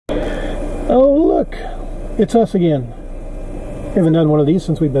Oh, look, it's us again. Haven't done one of these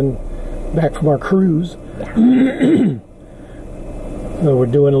since we've been back from our cruise. Yeah. So we're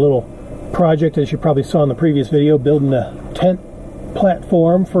doing a little project, as you probably saw in the previous video, building a tent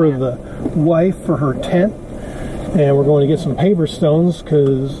platform for the wife for her tent. And we're going to get some paver stones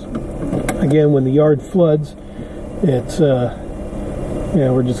because, again, when the yard floods, it's,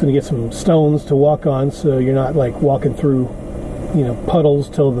 we're just going to get some stones to walk on so you're not like walking through, puddles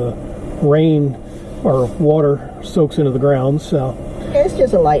till the rain or water soaks into the ground. So it's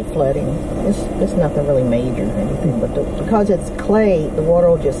just a light flooding. It's nothing really major or anything, but because it's clay, the water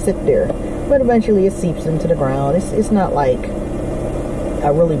will just sit there. But eventually it seeps into the ground. It's not like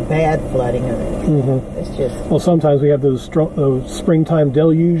a really bad flooding or anything. Mm-hmm. It's just... Well, sometimes we have those springtime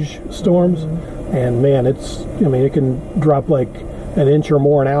deluge storms, mm-hmm. and man, it can drop like an inch or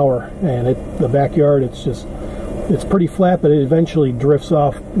more an hour, and the backyard, it's pretty flat, but it eventually drifts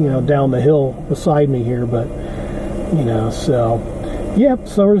off, down the hill beside me here, but, so, yep,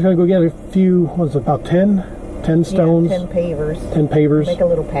 so we're just going to go get a few, about 10 stones? Yeah, 10 pavers. 10 pavers. Make a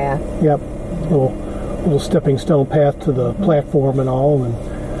little path. Yep, little stepping stone path to the platform and all, and,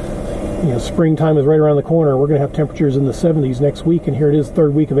 springtime is right around the corner. We're going to have temperatures in the 70s next week, and here it is,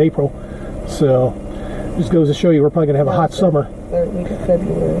 third week of April, so just goes to show you we're probably going to have a hot summer. Third week of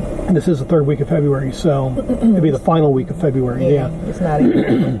February. And this is the third week of February, so it'll be the final week of February. Yeah. It's not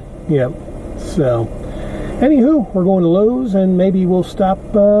even. Yeah. So, anywho, we're going to Lowe's, and maybe we'll stop.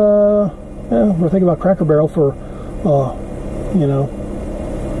 We're thinking about Cracker Barrel for,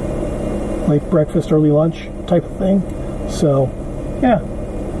 late breakfast, early lunch type of thing. So, yeah,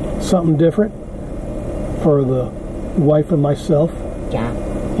 something different for the wife and myself. Yeah.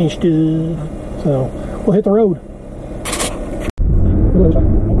 And stuff. So, we'll hit the road.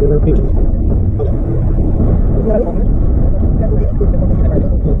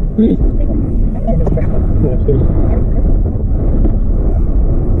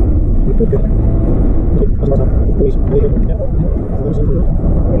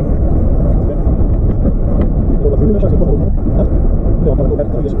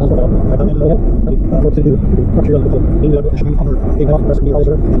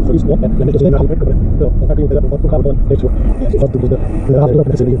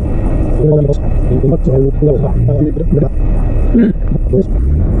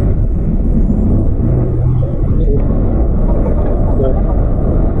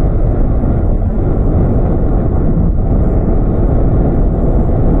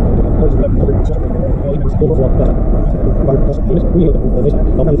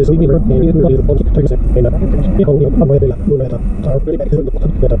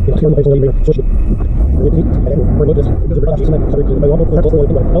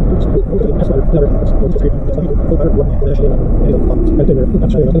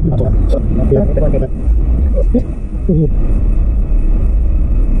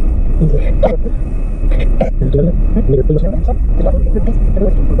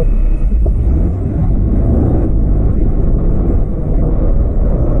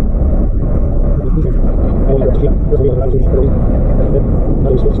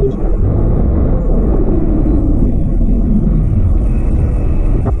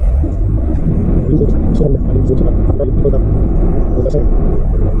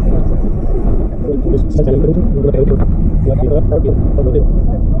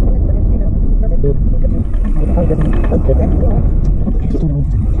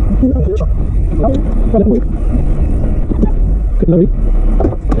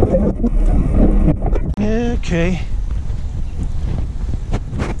 Okay.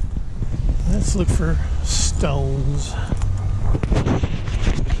 Let's look for stones.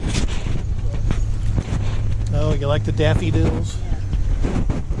 Oh, you like the daffodils?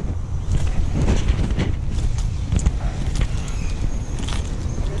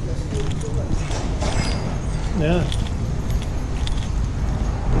 Yeah.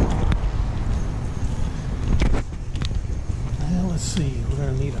 Well, let's see. We're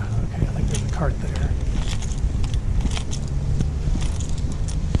going to need okay, I think there's a cart there.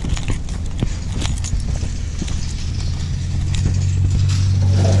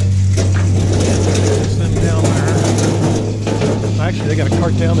 Send them down there. Actually, they got a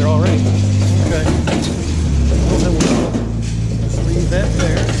cart down there already. Okay. Well, then we'll just leave that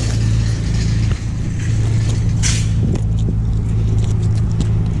there.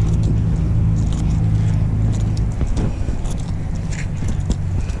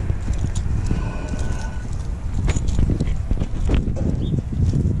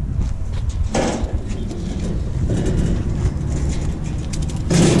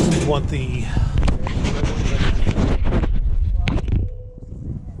 Want the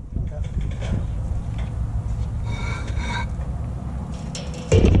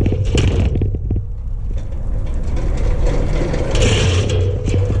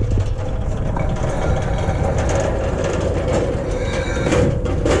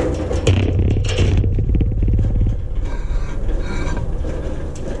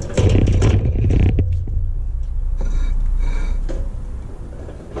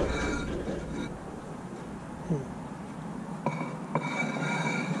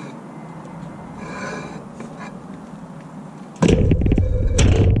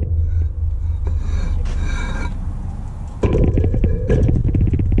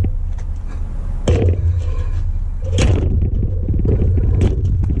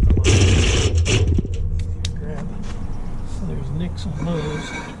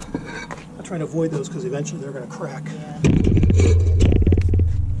trying to avoid those because eventually they're going to crack. Yeah.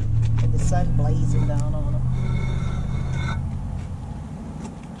 And the sun blazing down on them.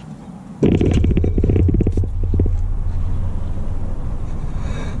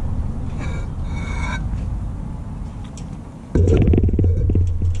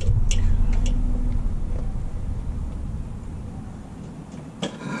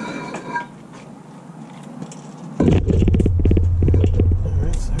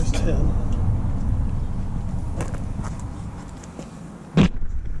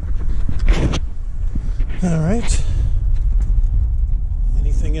 All right.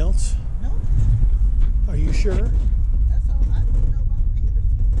 Anything else? No. Are you sure? That's all. I didn't know about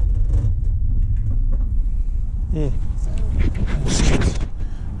the So,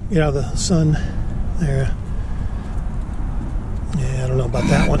 you know, the sun there. Yeah, I don't know about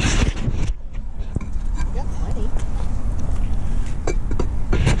that one. Yep, plenty.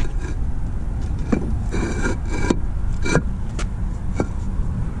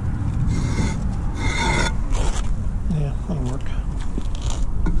 Yeah, that'll work.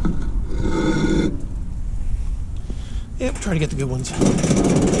 Yep, try to get the good ones.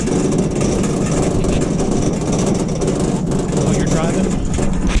 Oh, you're driving?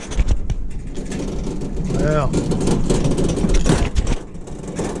 Well.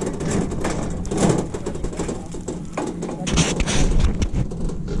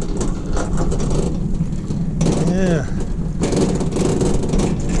 Yeah.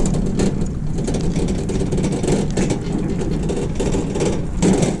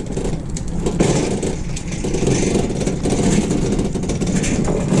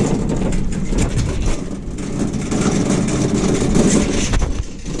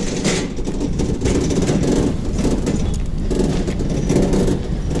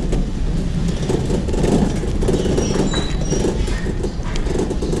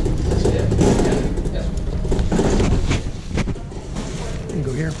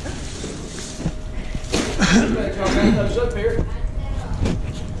 Go here. Up here.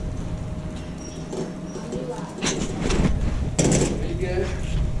 Pretty good.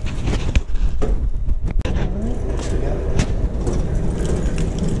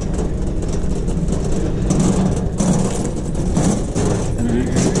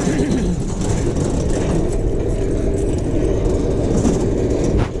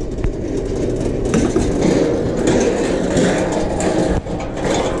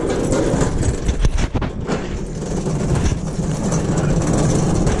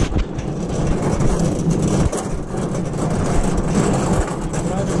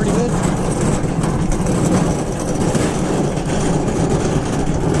 Driving pretty good.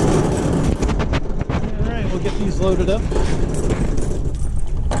 All right, we'll get these loaded up.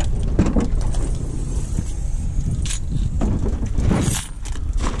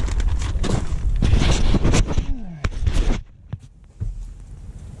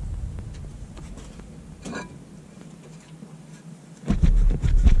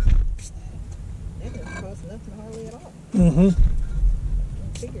 That didn't cost nothing hardly at all. Mm-hmm.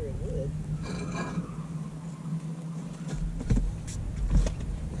 I figure it would.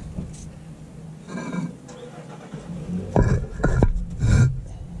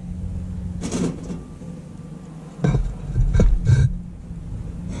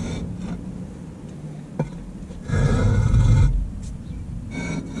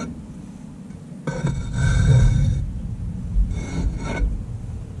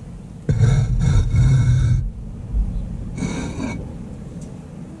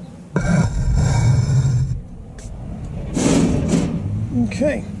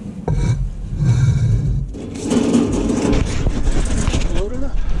 Okay. Loaded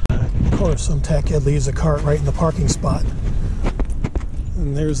up. Of course, some tech head leaves a cart right in the parking spot.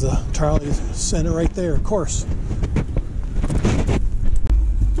 And there's the trolley center right there, of course.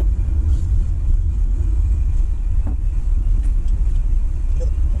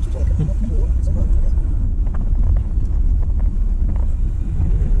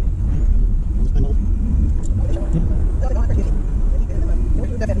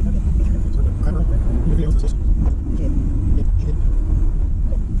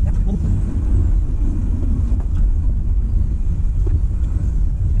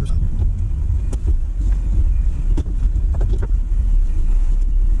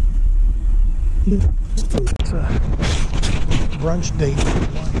 It's a brunch date for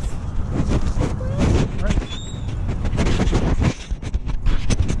life. Right.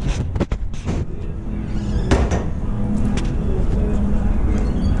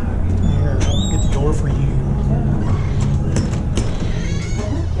 Here, I'll get the door for you.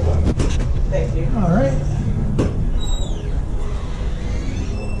 Thank you. All right.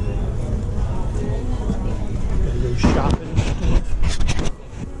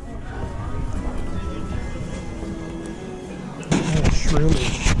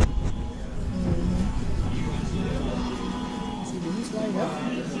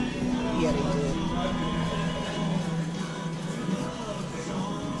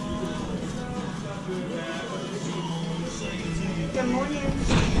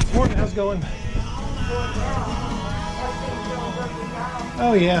 how's it going?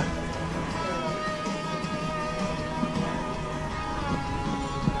 Oh yeah.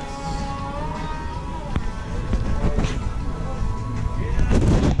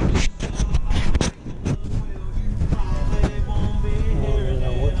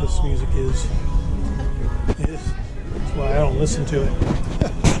 Music is. That's why I don't listen to it.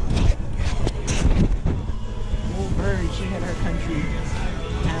 Old Bird, she had her country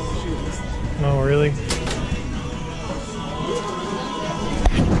time when she was listening. Oh, really?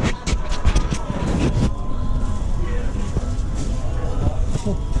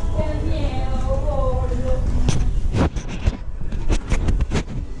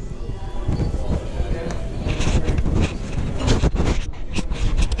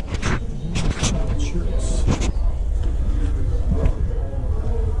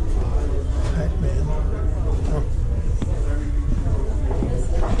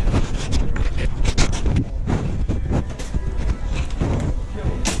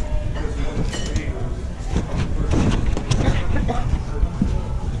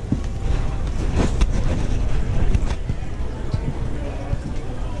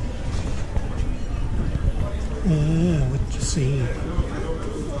 What you see?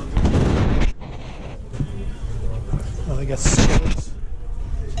 Oh, they got skillets.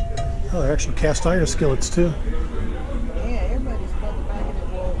 Oh, they're actually cast iron skillets too. Yeah, everybody's mother back in the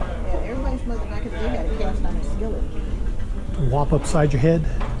world. Yeah, everybody's mother back in the day had a cast iron skillet. Whop upside your head.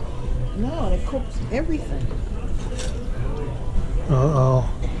 No, and it cooks everything. Uh-oh.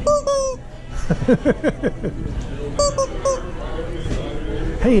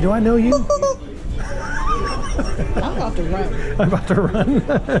 Hey, do I know you? I'm about to run. I'm about to run.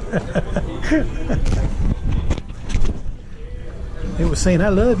 It was saying, I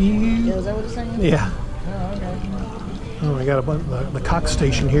love you. Yeah, is that what it's saying? Yeah. Oh, okay. Oh, I got a bunch the cock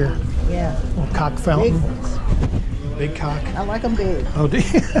station here. Yeah. Little cock fountain. Big ones. Big cock. I like them big. Oh, do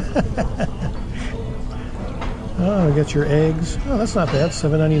you? Oh, I got your eggs. Oh, that's not bad.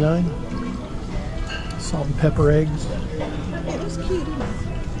 $7.99. Salt and pepper eggs. Yeah, that's cute.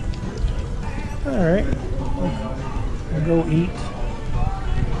 All right. We'll go eat.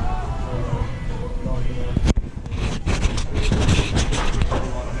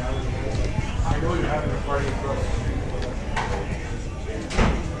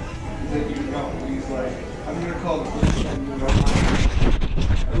 I'm gonna call the police.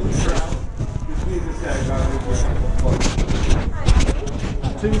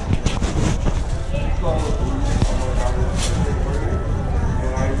 Two.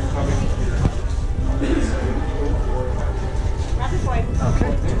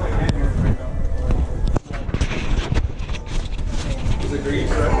 Okay.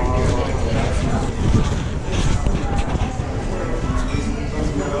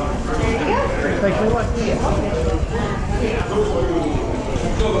 Thank you very much.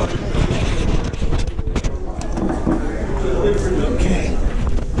 Okay.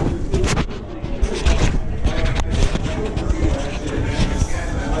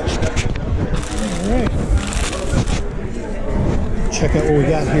 All right. Check out what we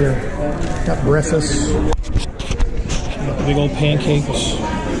got here. Got breakfast. Got the big old pancakes.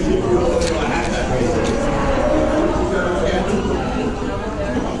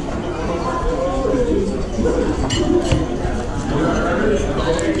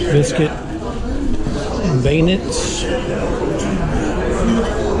 Biscuit bayonets.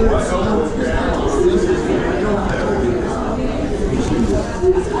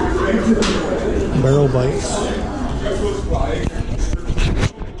 Barrel bites.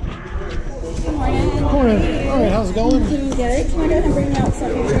 Morning. All right, how's it going? Doing good. Can I go ahead and bring out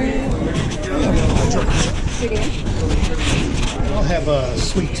something for you? I'll have a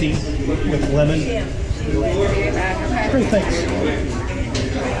sweet tea with lemon. Great, thanks.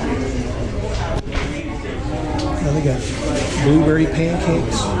 Now they got blueberry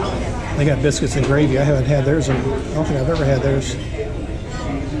pancakes. They got biscuits and gravy. I haven't had theirs, and I don't think I've ever had theirs.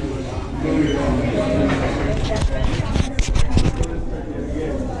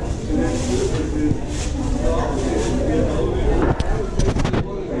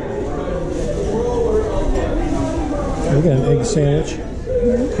 They got an egg sandwich.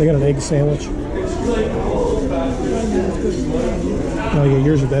 They got an egg sandwich. Oh yeah,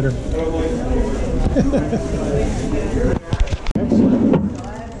 yours are better. Is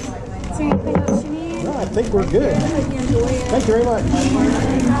there anything else you need? No, I think we're good. Hope you enjoy it. Thank you very much.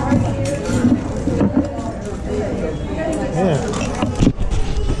 Yeah.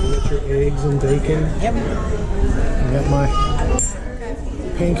 You got your eggs and bacon. Yep. I got my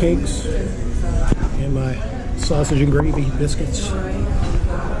pancakes and my sausage and gravy biscuits.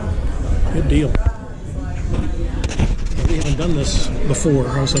 Good deal. We haven't done this before.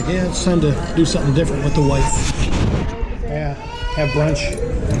 I was like, yeah, it's time to do something different with the wife. Yeah, have brunch.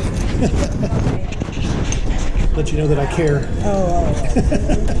 Let you know that I care. Oh.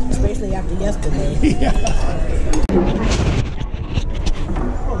 Especially after yesterday. Yeah.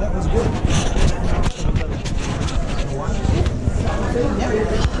 Oh, that was good.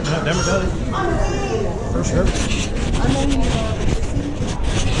 No, never done it. For sure.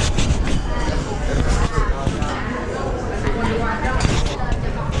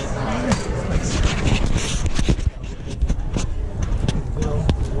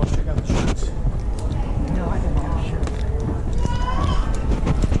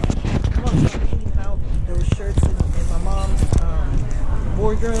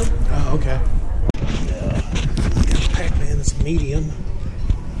 Wardrobe. Oh, okay. Pac-Man is medium.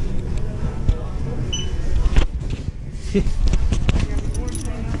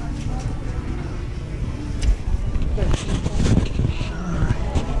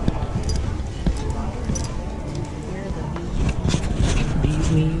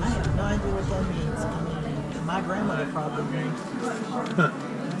 Bees knees. I have no idea what that means. My grandmother probably knew. Huh.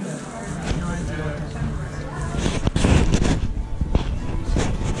 No idea what that means.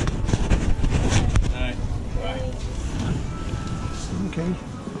 Okay.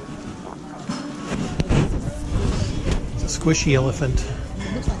 It's a squishy elephant.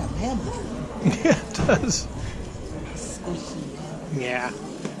 It looks like a mammoth. Yeah, it does. Squishy. Yeah.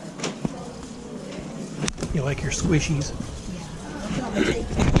 You like your squishies?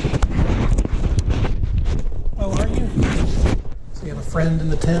 Oh, are you? So you have a friend in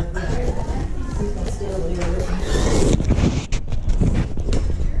the tent?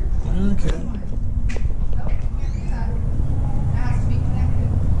 Okay.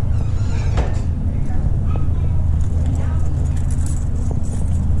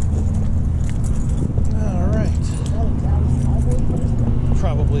 All right.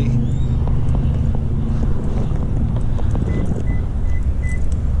 Probably.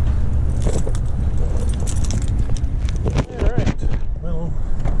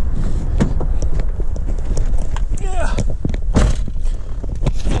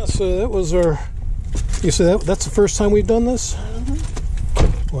 So that was our. You said that's the first time we've done this?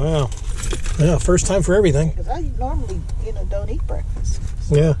 Mm-hmm. Wow. Yeah, first time for everything. Because I normally, don't eat breakfast.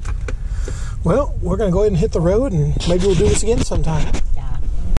 Yeah. Well, we're going to go ahead and hit the road, and maybe we'll do this again sometime. Yeah.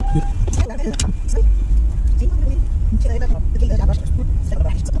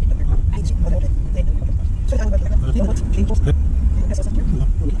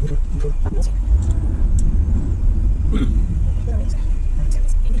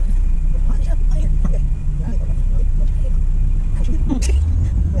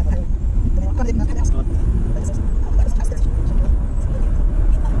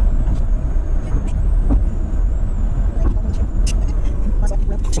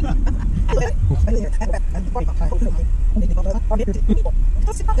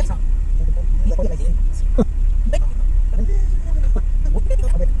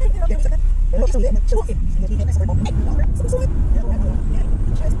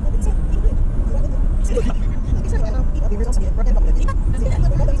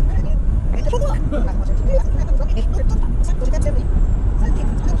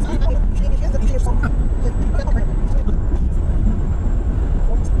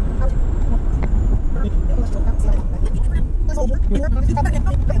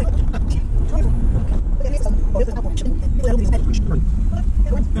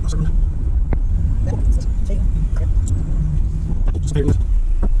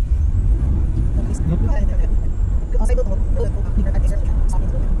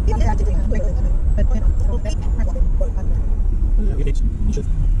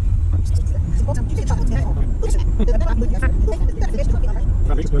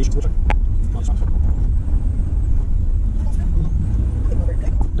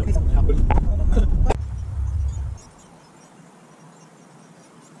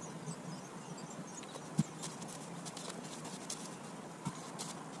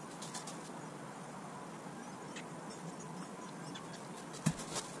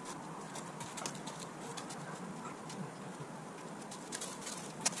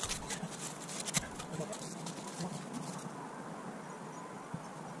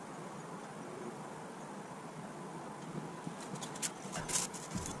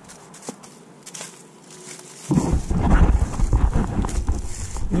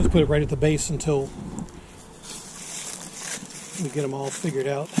 We'll just put it right at the base until we get them all figured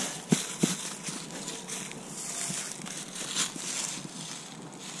out.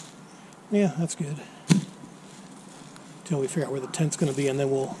 Yeah, that's good. until we figure out where the tent's going to be, and then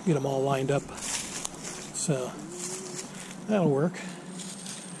we'll get them all lined up. So that'll work.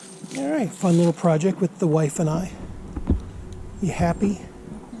 All right, fun little project with the wife and I. You happy?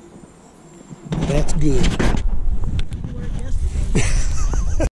 That's good.